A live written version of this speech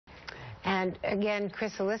And again,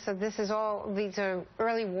 Chris Cillizza, these are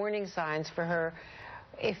early warning signs for her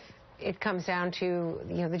if it comes down to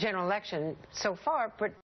the general election so far.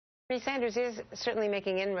 But Bernie Sanders is certainly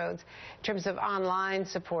making inroads in terms of online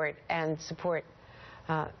support and support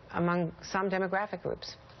among some demographic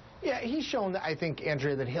groups. Yeah, he's shown, I think,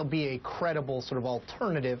 Andrea, that he'll be a credible sort of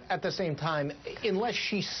alternative. At the same time, unless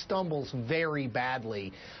she stumbles very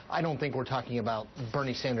badly, I don't think we're talking about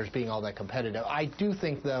Bernie Sanders being all that competitive. I do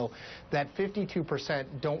think, though, that 52%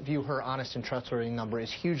 don't view her honest and trustworthy number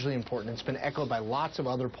is hugely important. It's been echoed by lots of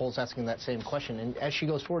other polls asking that same question. And as she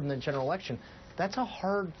goes forward in the general election, that's a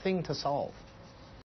hard thing to solve.